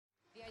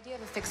The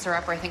idea of a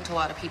fixer-upper, I think, to a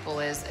lot of people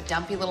is a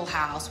dumpy little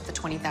house with a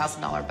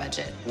 $20,000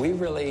 budget. We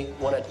really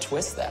want to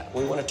twist that.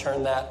 We want to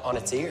turn that on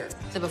its ear.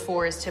 The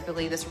before is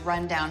typically this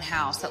rundown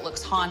house that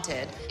looks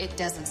haunted. It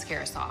doesn't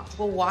scare us off.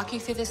 We'll walk you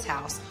through this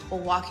house. We'll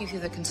walk you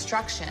through the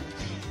construction,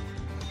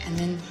 and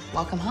then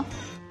welcome home.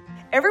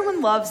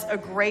 Everyone loves a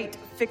great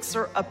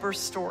fixer-upper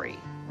story,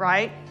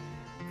 right?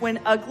 When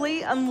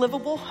ugly,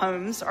 unlivable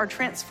homes are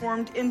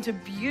transformed into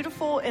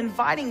beautiful,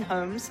 inviting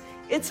homes,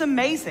 it's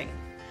amazing.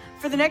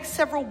 For the next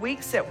several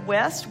weeks at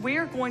West, we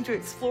are going to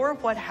explore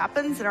what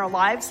happens in our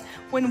lives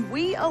when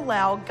we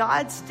allow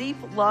God's deep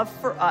love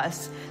for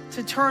us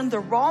to turn the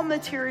raw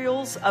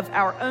materials of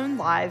our own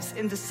lives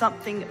into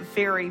something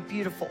very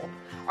beautiful.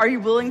 Are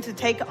you willing to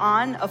take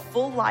on a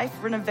full life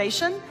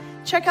renovation?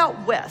 Check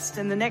out West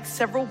in the next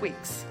several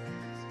weeks.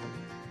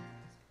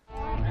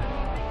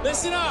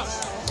 Listen up.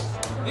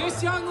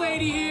 This young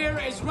lady here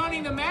is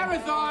running the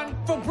marathon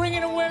for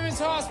Brigham Women's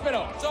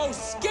Hospital. So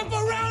skip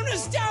around to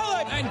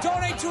Stella and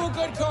donate to a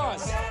good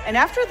cause. And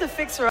after the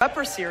Fixer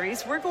Upper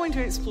series, we're going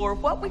to explore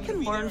what we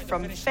can learn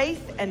from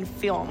faith and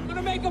film. I'm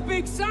gonna make a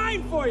big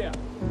sign for you.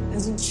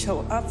 Doesn't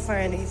show up for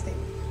anything.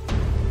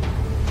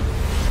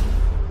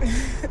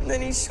 And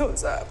then he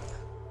shows up.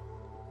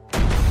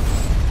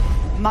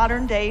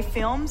 Modern day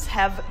films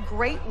have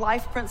great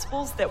life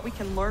principles that we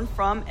can learn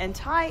from and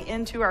tie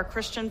into our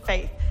Christian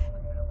faith.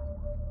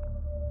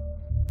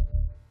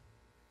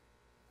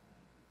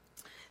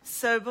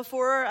 So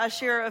before I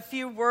share a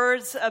few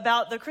words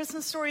about the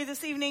Christmas story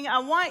this evening, I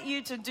want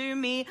you to do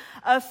me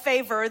a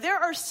favor. There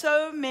are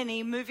so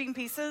many moving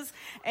pieces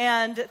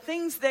and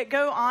things that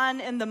go on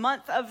in the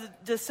month of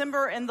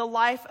December in the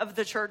life of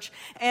the church.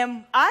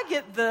 And I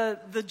get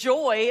the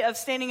joy of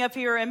standing up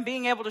here and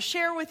being able to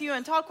share with you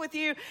and talk with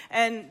you.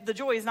 And the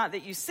joy is not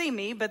that you see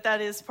me, but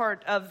that is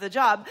part of the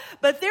job.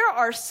 But there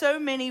are so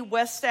many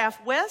West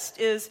staff. West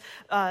is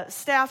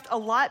staffed a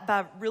lot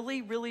by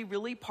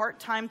really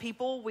part-time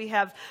people. We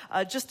have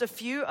just a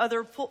few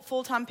other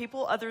full-time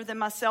people other than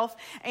myself.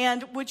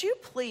 And would you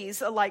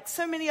please, like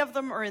so many of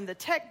them are in the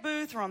tech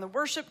booth or on the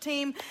worship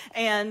team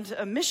and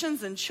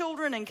missions and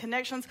children and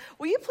connections,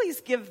 will you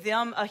please give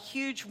them a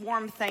huge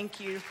warm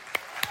thank you?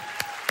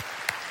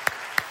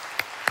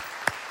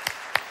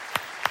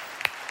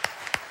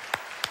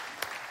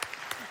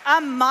 I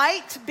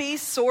might be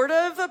sort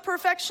of a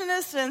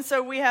perfectionist, and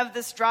so we have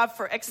this drive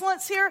for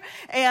excellence here,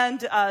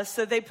 and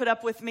so they put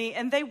up with me,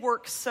 and they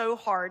work so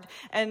hard,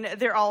 and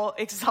they're all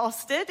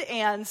exhausted,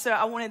 and so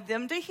I wanted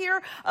them to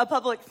hear a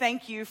public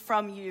thank you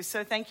from you,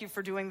 so thank you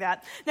for doing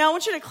that. Now, I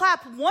want you to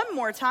clap one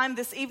more time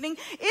this evening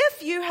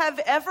if you have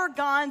ever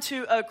gone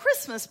to a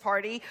Christmas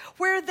party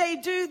where they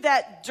do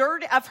that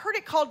dirty, I've heard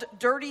it called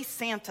Dirty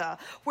Santa,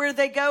 where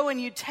they go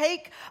and you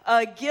take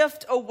a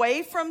gift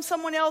away from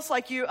someone else,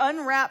 like you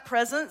unwrap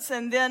presents,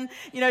 and then,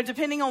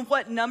 depending on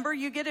what number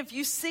you get, if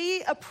you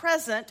see a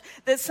present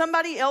that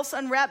somebody else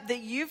unwrapped that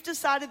you've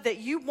decided that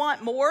you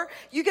want more,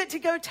 you get to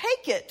go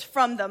take it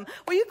from them.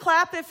 Will you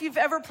clap if you've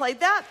ever played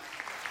that?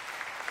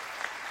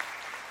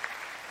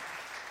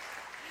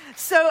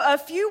 So a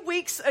few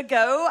weeks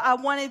ago, I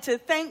wanted to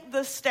thank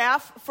the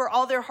staff for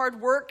all their hard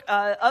work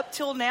up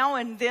till now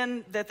and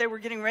then that they were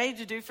getting ready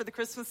to do for the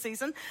Christmas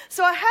season.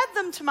 So I had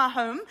them to my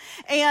home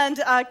and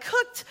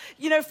cooked,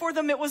 for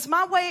them. It was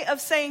my way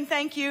of saying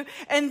thank you.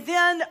 And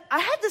then I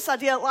had this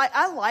idea,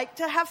 I like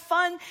to have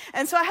fun.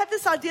 And so I had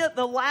this idea at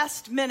the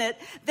last minute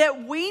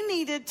that we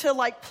needed to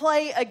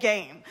play a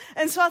game.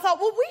 And so I thought,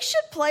 well, we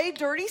should play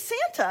Dirty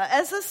Santa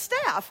as a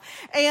staff.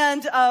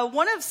 And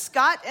one of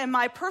Scott and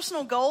my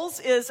personal goals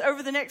is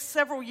over the next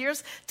several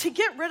years to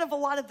get rid of a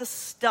lot of the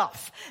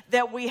stuff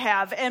that we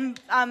have. And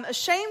I'm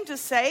ashamed to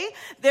say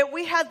that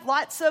we had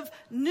lots of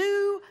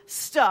new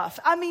stuff.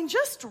 I mean,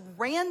 just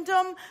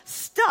random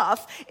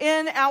stuff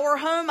in our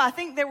home. I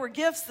think there were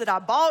gifts that I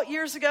bought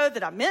years ago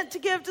that I meant to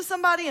give to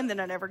somebody and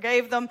then I never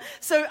gave them.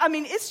 So,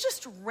 it's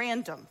just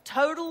random,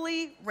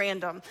 totally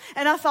random.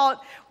 And I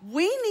thought,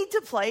 we need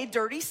to play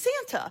Dirty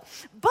Santa.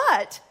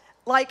 But,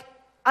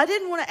 I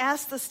didn't want to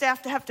ask the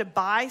staff to have to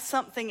buy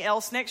something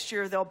else. Next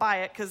year they'll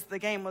buy it because the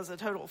game was a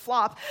total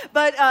flop.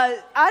 But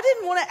I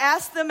didn't want to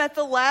ask them at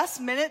the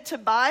last minute to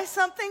buy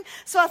something.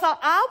 So I thought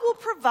I will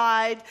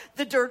provide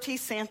the Dirty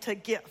Santa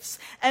gifts.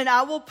 And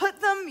I will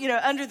put them,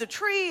 under the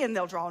tree and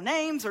they'll draw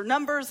names or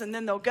numbers and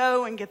then they'll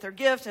go and get their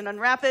gift and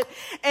unwrap it.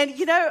 And,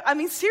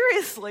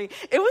 seriously,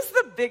 it was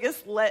the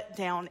biggest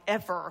letdown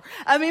ever.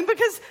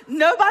 Because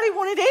nobody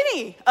wanted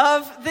any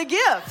of the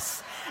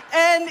gifts.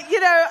 And,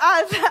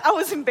 I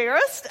was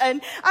embarrassed.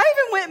 And I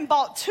even went and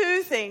bought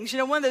two things.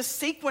 One of those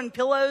sequin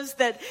pillows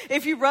that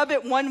if you rub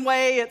it one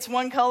way, it's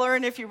one color.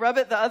 And if you rub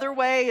it the other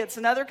way, it's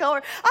another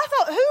color. I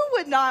thought, who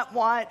would not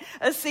want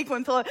a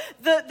sequin pillow?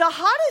 The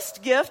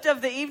hottest gift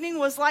of the evening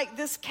was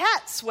this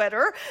cat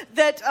sweater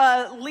that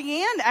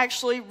Leanne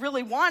actually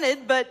really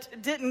wanted, but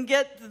didn't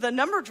get the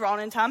number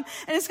drawn in time.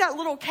 And it's got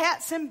little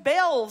cats and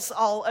bells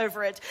all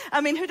over it.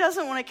 Who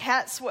doesn't want a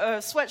cat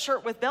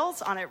sweatshirt with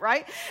bells on it,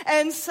 right?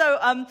 And so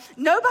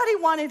nobody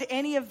wanted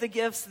any of the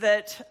gifts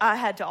that I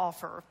had to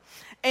offer.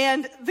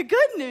 And the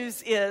good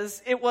news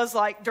is it was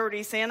like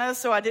Dirty Santa,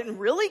 so I didn't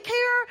really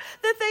care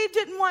that they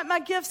didn't want my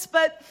gifts.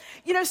 But,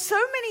 so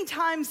many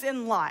times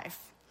in life,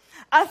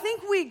 I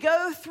think we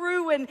go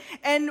through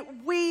and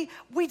we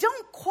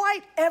don't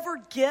quite ever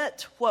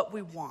get what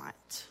we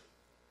want.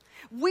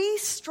 We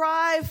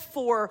strive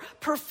for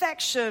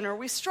perfection, or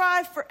we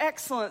strive for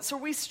excellence, or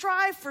we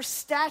strive for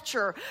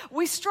stature.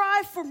 We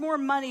strive for more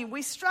money.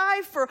 We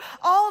strive for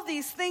all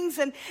these things,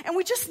 and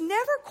we just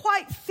never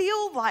quite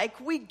feel like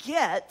we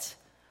get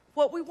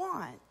what we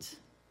want.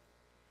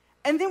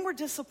 And then we're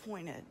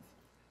disappointed.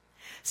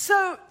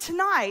 So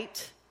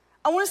tonight,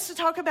 I want us to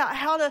talk about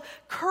how to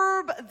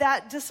curb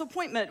that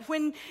disappointment.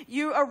 When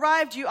you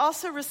arrived, you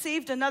also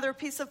received another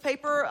piece of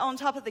paper on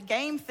top of the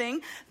game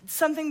thing,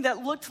 something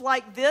that looked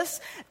like this.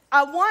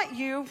 I want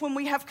you, when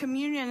we have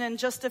communion in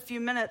just a few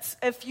minutes,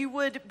 if you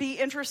would be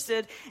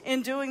interested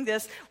in doing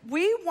this,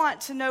 we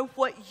want to know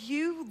what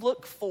you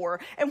look for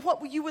and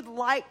what you would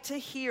like to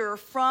hear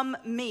from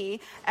me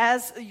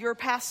as your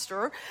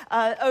pastor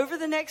over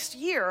the next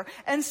year.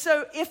 And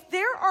so if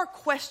there are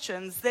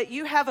questions that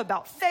you have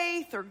about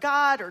faith or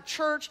God or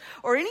church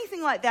or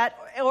anything like that,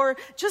 or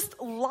just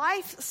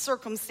life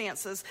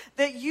circumstances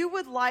that you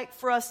would like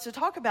for us to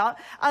talk about,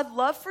 I'd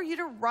love for you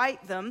to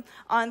write them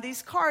on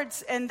these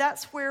cards, and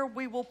that's where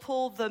we will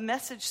pull the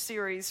message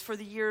series for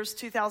the years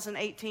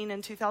 2018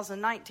 and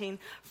 2019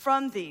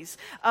 from these.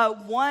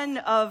 One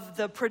of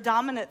the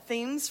predominant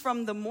themes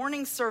from the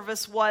morning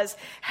service was,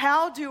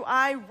 how do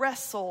I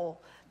wrestle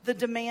the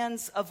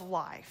demands of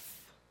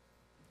life?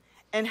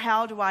 And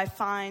how do I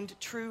find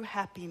true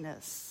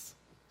happiness?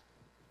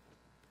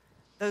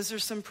 Those are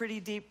some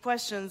pretty deep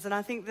questions, and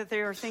I think that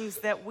they are things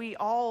that we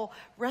all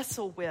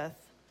wrestle with.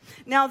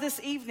 Now,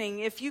 this evening,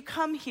 if you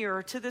come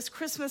here to this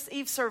Christmas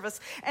Eve service,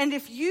 and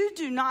if you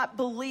do not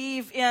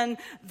believe in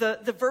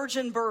the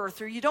virgin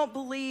birth, or you don't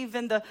believe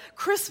in the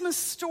Christmas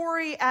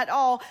story at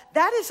all,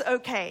 that is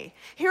okay.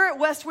 Here at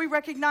West, we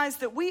recognize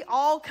that we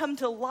all come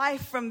to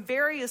life from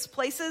various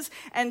places,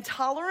 and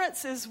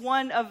tolerance is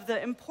one of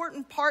the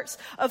important parts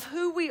of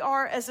who we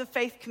are as a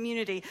faith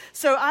community.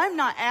 So I'm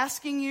not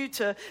asking you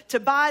to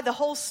buy the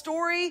whole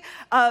story,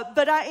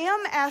 but I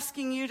am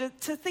asking you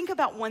to think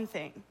about one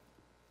thing.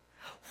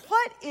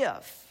 What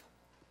if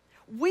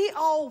we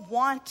all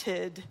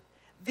wanted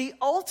the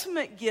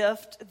ultimate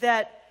gift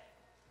that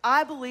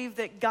I believe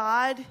that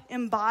God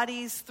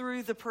embodies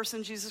through the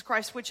person Jesus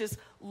Christ, which is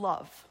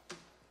love?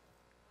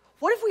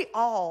 What if we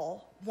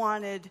all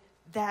wanted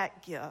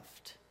that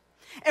gift?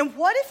 And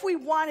what if we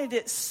wanted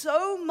it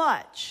so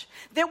much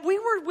that we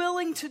were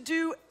willing to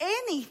do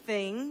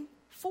anything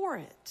for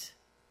it?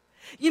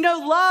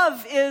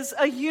 Love is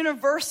a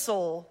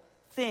universal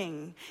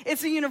thing.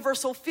 It's a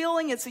universal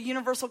feeling. It's a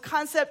universal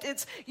concept.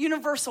 It's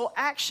universal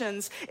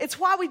actions. It's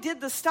why we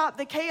did the Stop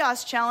the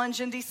Chaos Challenge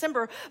in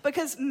December,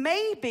 because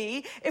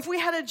maybe if we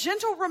had a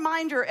gentle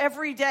reminder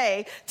every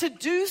day to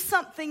do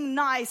something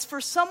nice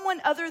for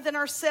someone other than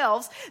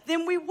ourselves,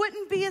 then we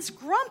wouldn't be as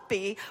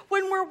grumpy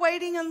when we're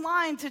waiting in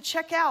line to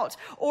check out,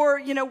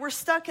 or, we're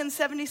stuck in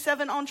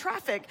 77 on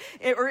traffic,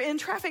 or in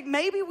traffic.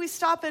 Maybe we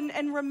stop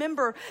and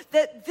remember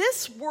that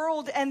this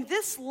world and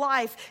this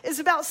life is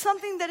about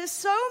something that is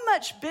so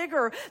much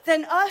bigger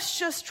than us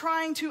just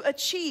trying to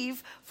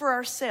achieve for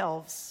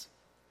ourselves.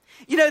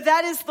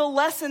 That is the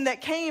lesson that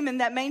came in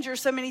that manger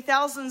so many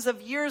thousands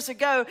of years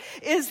ago,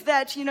 is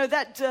that,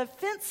 that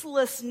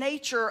defenseless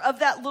nature of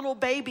that little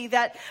baby,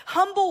 that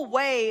humble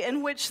way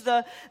in which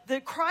the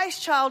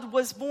Christ child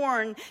was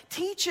born,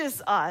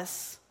 teaches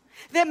us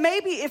that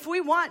maybe if we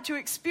want to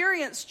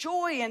experience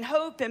joy and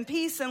hope and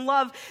peace and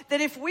love,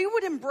 that if we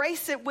would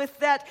embrace it with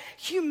that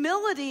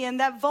humility and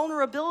that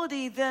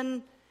vulnerability,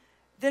 then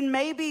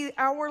maybe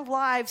our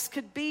lives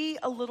could be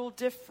a little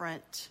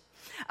different.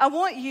 I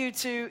want you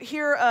to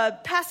hear a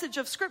passage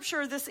of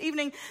scripture this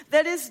evening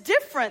that is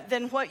different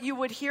than what you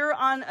would hear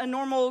on a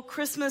normal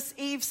Christmas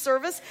Eve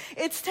service.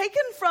 It's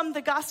taken from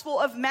the Gospel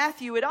of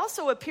Matthew. It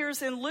also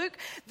appears in Luke.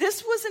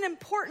 This was an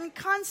important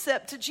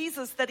concept to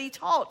Jesus that he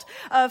taught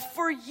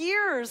for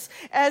years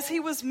as he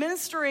was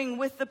ministering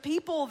with the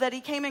people that he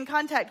came in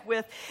contact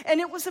with, and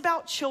it was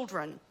about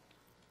children.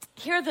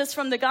 Hear this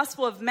from the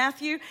Gospel of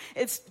Matthew.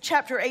 It's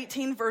chapter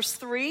 18, verse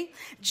 3.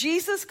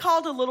 Jesus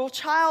called a little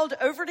child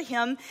over to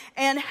him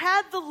and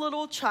had the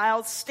little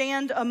child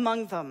stand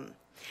among them.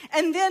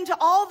 And then to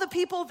all the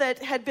people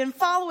that had been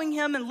following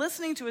him and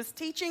listening to his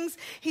teachings,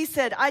 he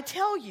said, I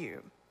tell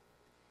you,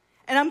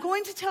 and I'm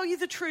going to tell you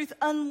the truth,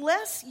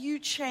 unless you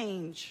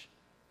change,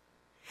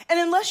 and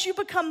unless you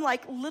become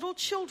like little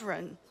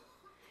children,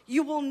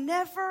 you will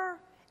never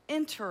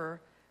enter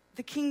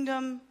the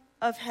kingdom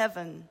of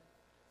heaven.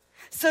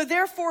 So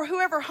therefore,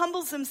 whoever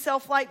humbles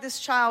himself like this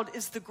child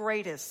is the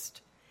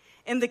greatest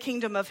in the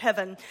kingdom of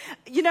heaven.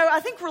 You know, I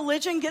think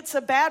religion gets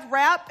a bad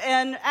rap,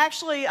 and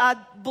actually I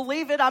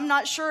believe it. I'm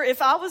not sure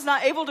if I was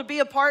not able to be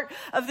a part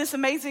of this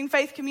amazing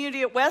faith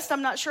community at West,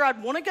 I'm not sure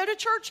I'd want to go to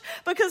church,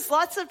 because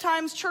lots of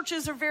times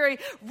churches are very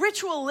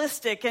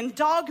ritualistic and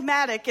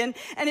dogmatic, and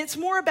it's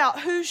more about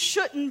who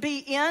shouldn't be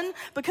in,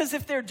 because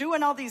if they're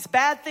doing all these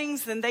bad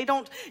things, then they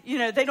don't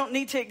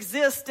need to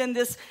exist in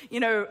this,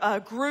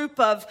 group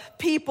of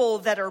people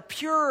that are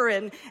pure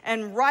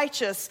and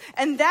righteous.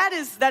 And that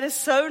is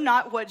so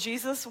not what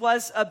Jesus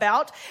was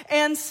about.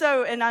 And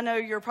I know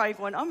you're probably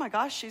going, oh my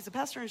gosh, she's a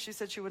pastor and she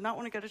said she would not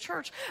want to go to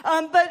church.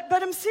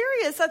 But I'm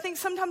serious. I think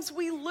sometimes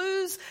we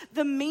lose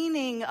the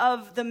meaning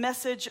of the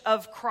message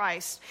of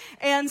Christ.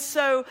 And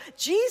so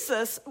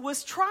Jesus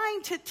was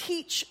trying to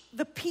teach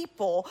the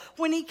people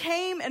when he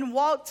came and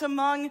walked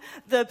among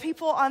the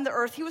people on the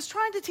earth. He was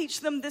trying to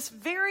teach them this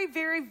very,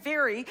 very,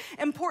 very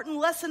important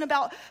lesson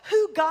about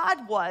who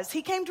God was.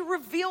 He came to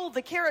reveal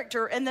the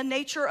character and the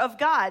nature of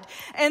God.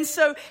 And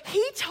so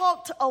he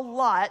talked a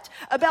lot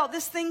about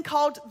this thing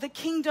called the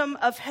kingdom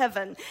of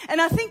heaven. And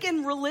I think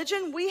in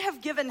religion, we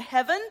have given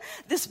heaven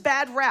this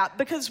bad rap,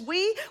 because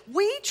we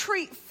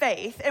treat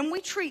faith and we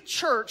treat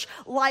church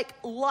like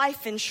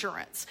life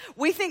insurance.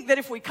 We think that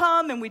if we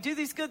come and we do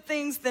these good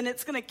things, then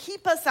it's going to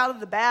keep us out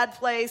of the bad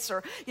place,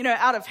 or,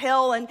 out of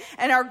hell. And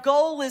our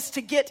goal is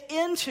to get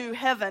into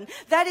heaven.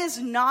 That is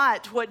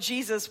not what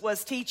Jesus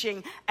was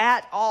teaching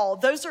at all.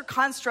 Those are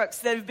constructs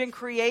that have been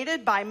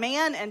created by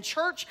man and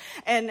church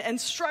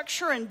and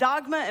structure and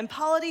dogma and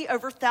polity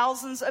over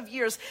thousands of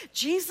years.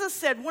 Jesus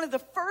said one of the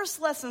first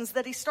lessons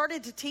that he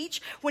started to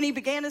teach when he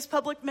began his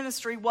public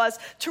ministry was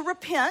to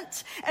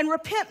repent. And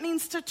repent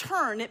means to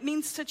turn. It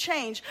means to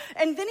change.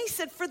 And then he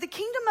said, for the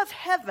kingdom of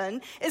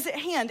heaven is at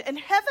hand. And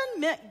heaven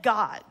meant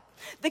God.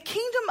 The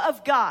kingdom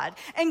of God.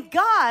 And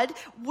God,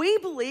 we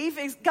believe,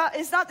 is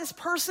not this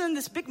person,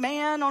 this big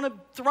man on a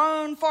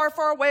throne far,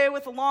 far away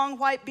with a long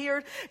white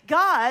beard.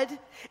 God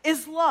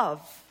is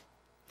love.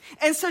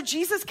 And so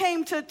Jesus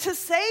came to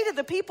say to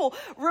the people,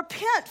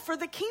 repent, for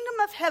the kingdom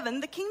of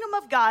heaven, the kingdom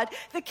of God,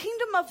 the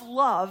kingdom of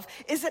love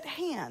is at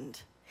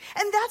hand.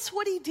 And that's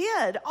what he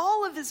did,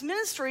 all of his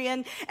ministry.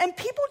 And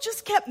people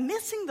just kept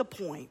missing the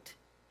point.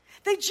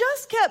 They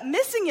just kept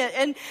missing it,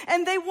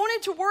 and they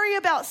wanted to worry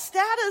about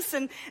status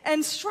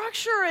and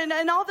structure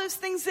and all those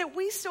things that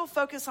we still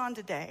focus on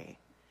today.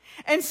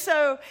 And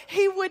so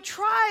he would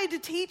try to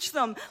teach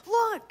them,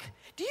 look,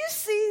 do you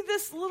see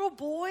this little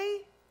boy?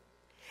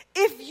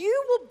 If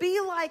you will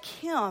be like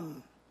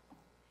him,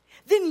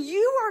 then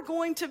you are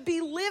going to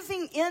be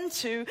living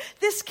into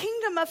this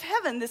kingdom of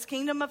heaven, this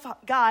kingdom of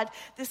God,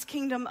 this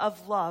kingdom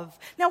of love.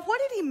 Now, what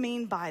did he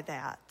mean by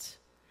that?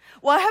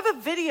 Well, I have a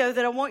video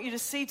that I want you to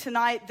see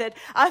tonight that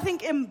I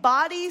think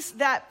embodies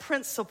that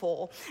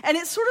principle. And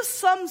it sort of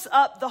sums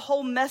up the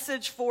whole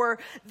message for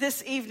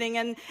this evening.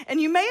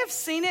 And you may have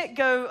seen it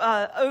go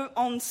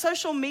on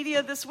social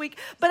media this week,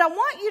 but I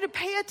want you to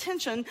pay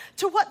attention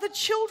to what the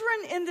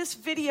children in this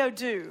video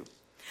do.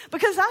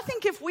 Because I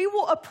think if we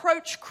will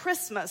approach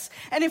Christmas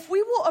and if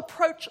we will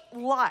approach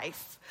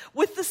life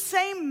with the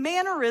same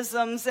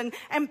mannerisms and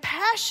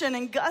passion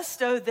and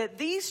gusto that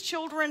these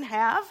children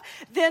have,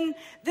 then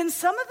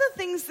some of the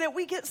things that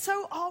we get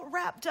so all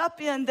wrapped up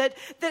in that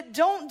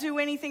don't do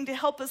anything to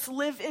help us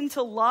live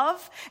into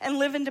love and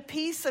live into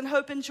peace and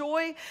hope and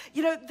joy,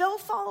 they'll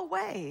fall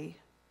away.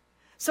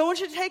 So I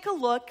want you to take a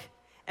look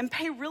and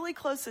pay really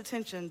close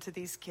attention to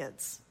these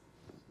kids.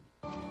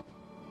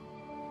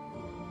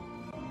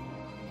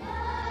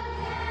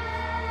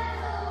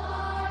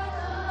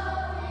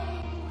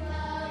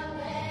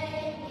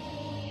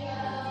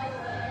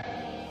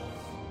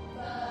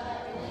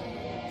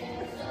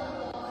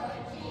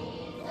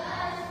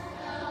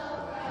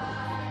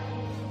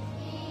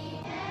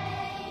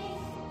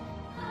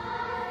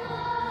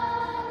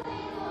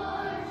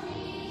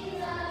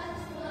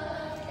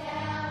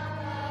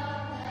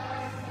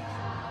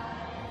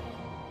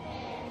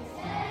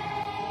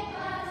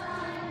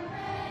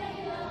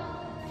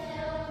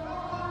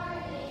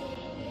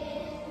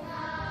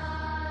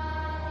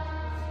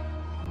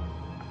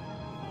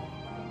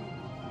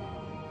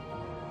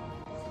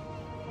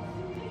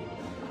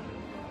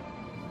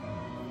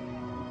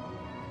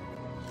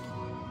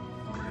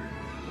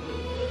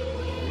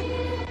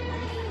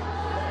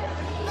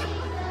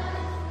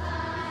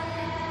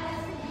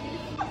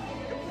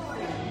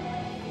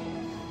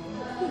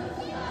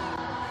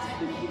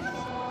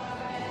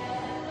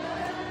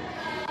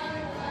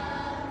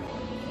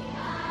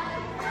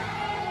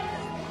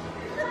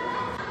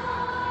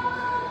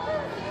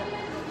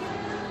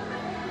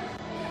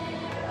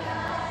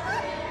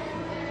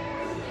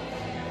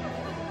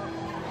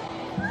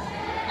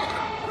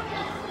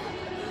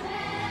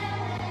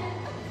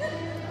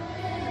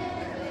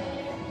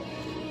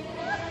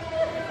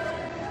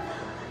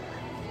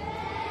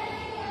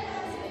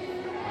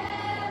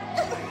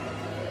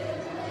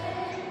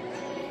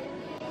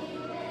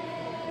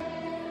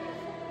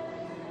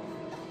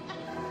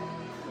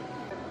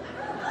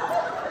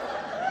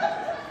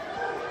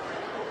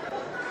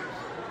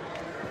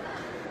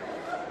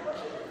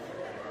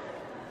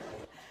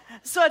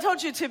 So I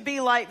told you to be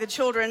like the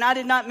children. I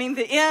did not mean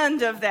the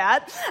end of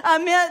that. I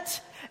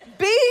meant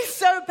be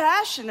so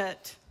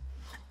passionate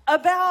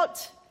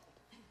about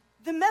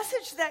the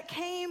message that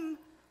came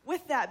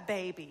with that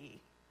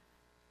baby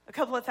a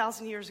couple of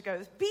thousand years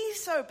ago. Be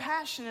so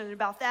passionate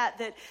about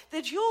that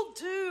you'll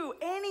do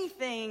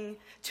anything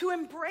to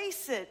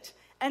embrace it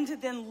and to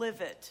then live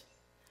it.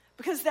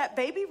 Because that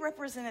baby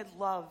represented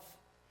love.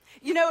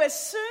 You know, as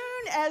soon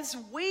as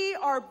we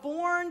are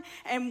born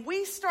and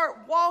we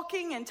start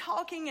walking and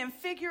talking and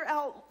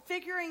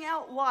figuring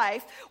out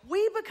life,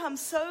 we become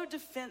so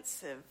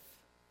defensive.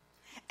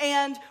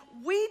 And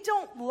we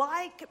don't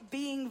like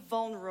being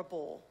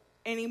vulnerable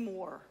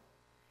anymore.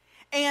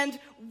 And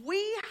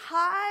we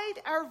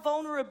hide our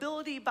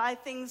vulnerability by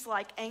things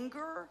like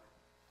anger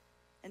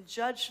and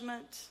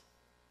judgment.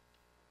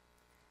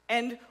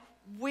 And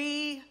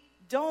we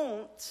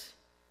don't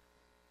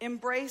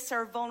embrace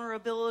our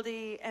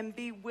vulnerability and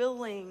be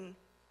willing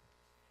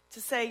to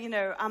say, you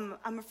know,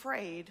 I'm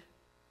afraid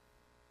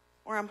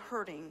or I'm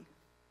hurting.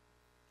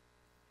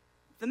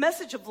 The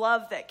message of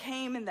love that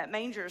came in that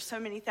manger so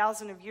many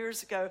thousands of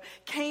years ago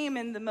came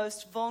in the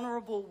most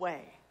vulnerable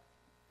way.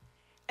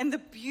 And the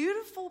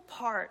beautiful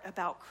part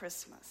about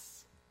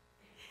Christmas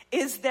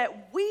is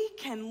that we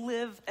can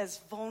live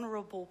as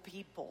vulnerable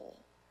people.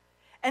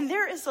 And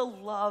there is a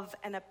love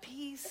and a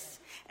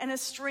peace and a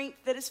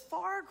strength that is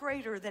far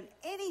greater than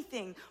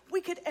anything we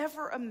could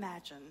ever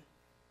imagine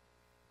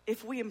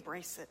if we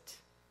embrace it.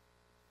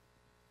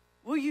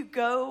 Will you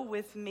go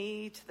with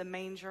me to the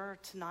manger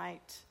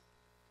tonight?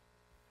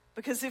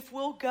 Because if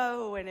we'll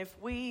go and if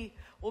we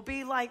will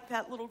be like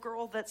that little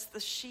girl that's the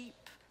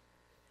sheep,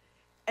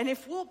 and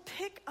if we'll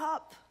pick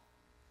up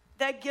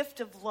that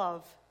gift of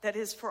love that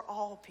is for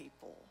all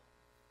people,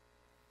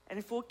 and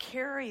if we'll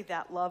carry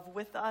that love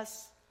with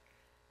us,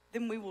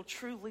 then we will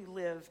truly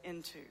live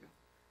into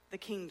the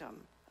kingdom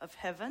of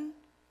heaven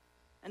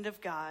and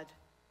of God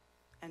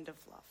and of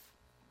love.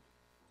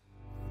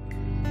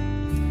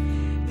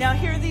 Now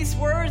hear these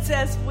words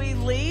as we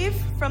leave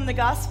from the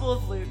Gospel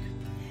of Luke.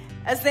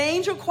 As the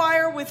angel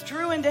choir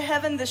withdrew into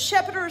heaven, the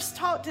shepherders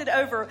talked it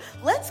over.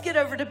 Let's get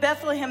over to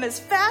Bethlehem as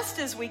fast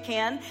as we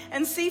can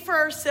and see for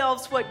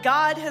ourselves what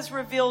God has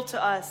revealed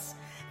to us.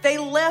 They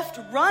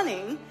left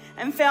running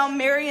and found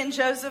Mary and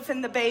Joseph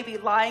and the baby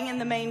lying in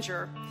the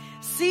manger.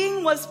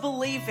 Seeing was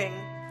believing.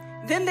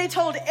 Then they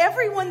told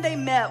everyone they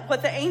met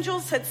what the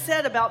angels had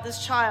said about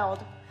this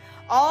child.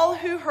 All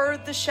who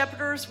heard the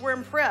shepherders were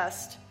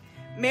impressed.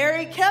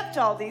 Mary kept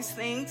all these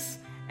things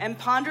and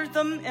pondered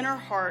them in her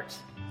heart.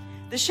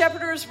 The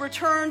shepherders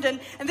returned,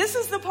 and this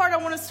is the part I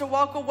want us to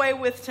walk away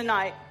with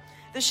tonight.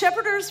 The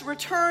shepherders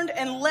returned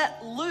and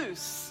let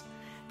loose.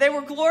 They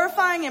were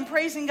glorifying and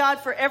praising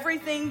God for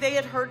everything they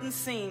had heard and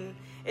seen.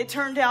 It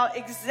turned out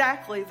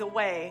exactly the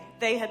way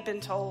they had been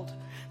told.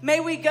 May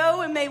we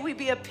go and may we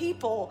be a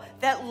people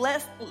that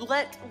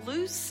let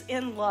loose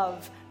in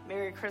love.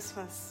 Merry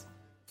Christmas.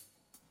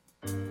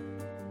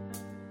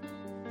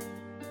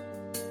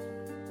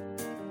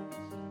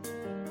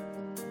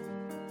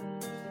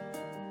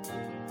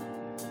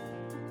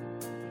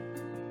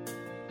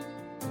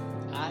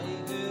 I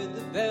heard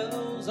the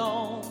bells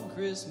on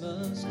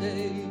Christmas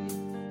Day.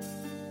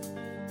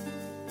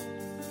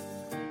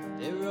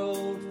 Their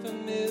old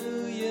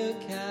familiar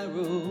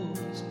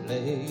carols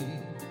play.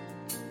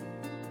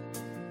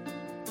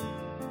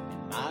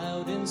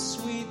 Loud and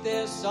sweet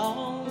their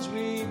songs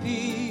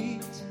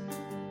repeat.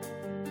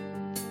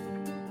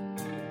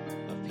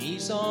 Of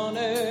peace on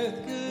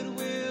earth,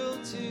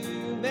 goodwill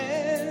to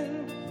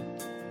men.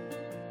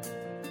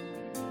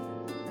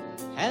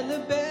 And the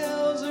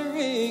bells are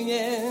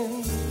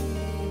ringing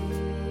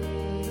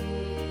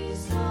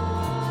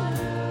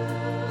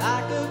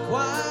like a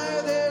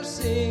choir they're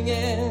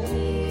singing.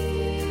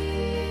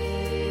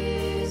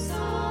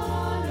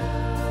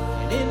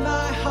 And in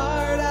my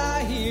heart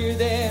I hear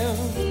them.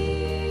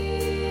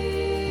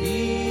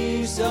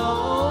 Peace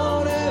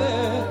on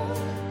earth,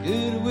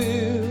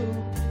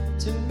 goodwill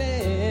to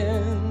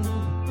men.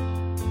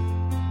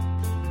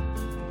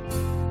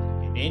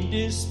 And in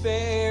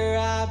despair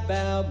I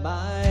bow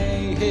my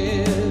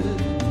head.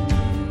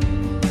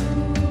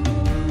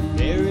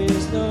 There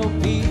is no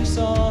peace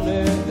on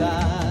earth,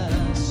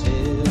 I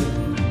said.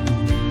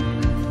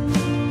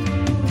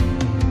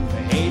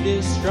 The hate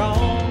is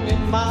strong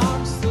and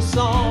mocks the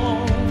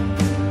song.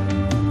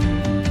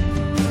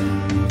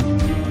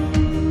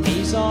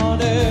 Peace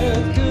on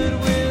earth,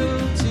 goodwill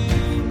to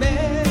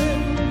men.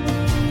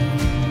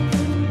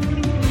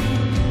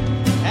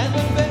 And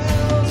the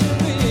bells are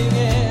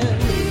ringing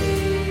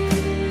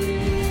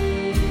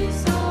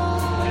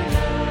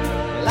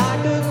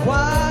like a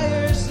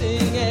choir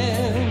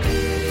singing.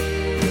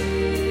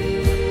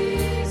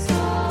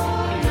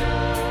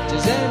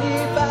 Does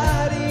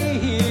anybody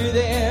hear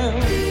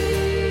them?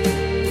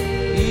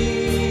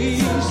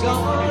 Peace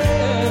on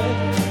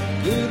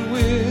earth,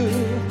 goodwill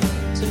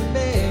to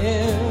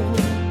men.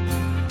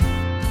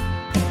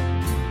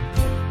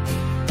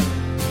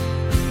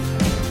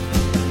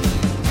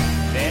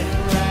 Then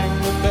rang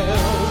the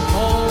bells,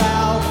 all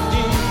loud and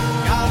deep.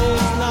 God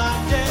is not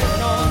dead,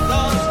 no,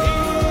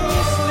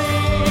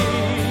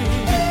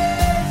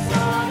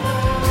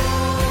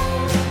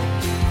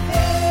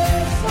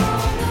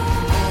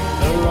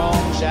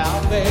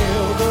 shall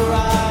fail the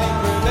right.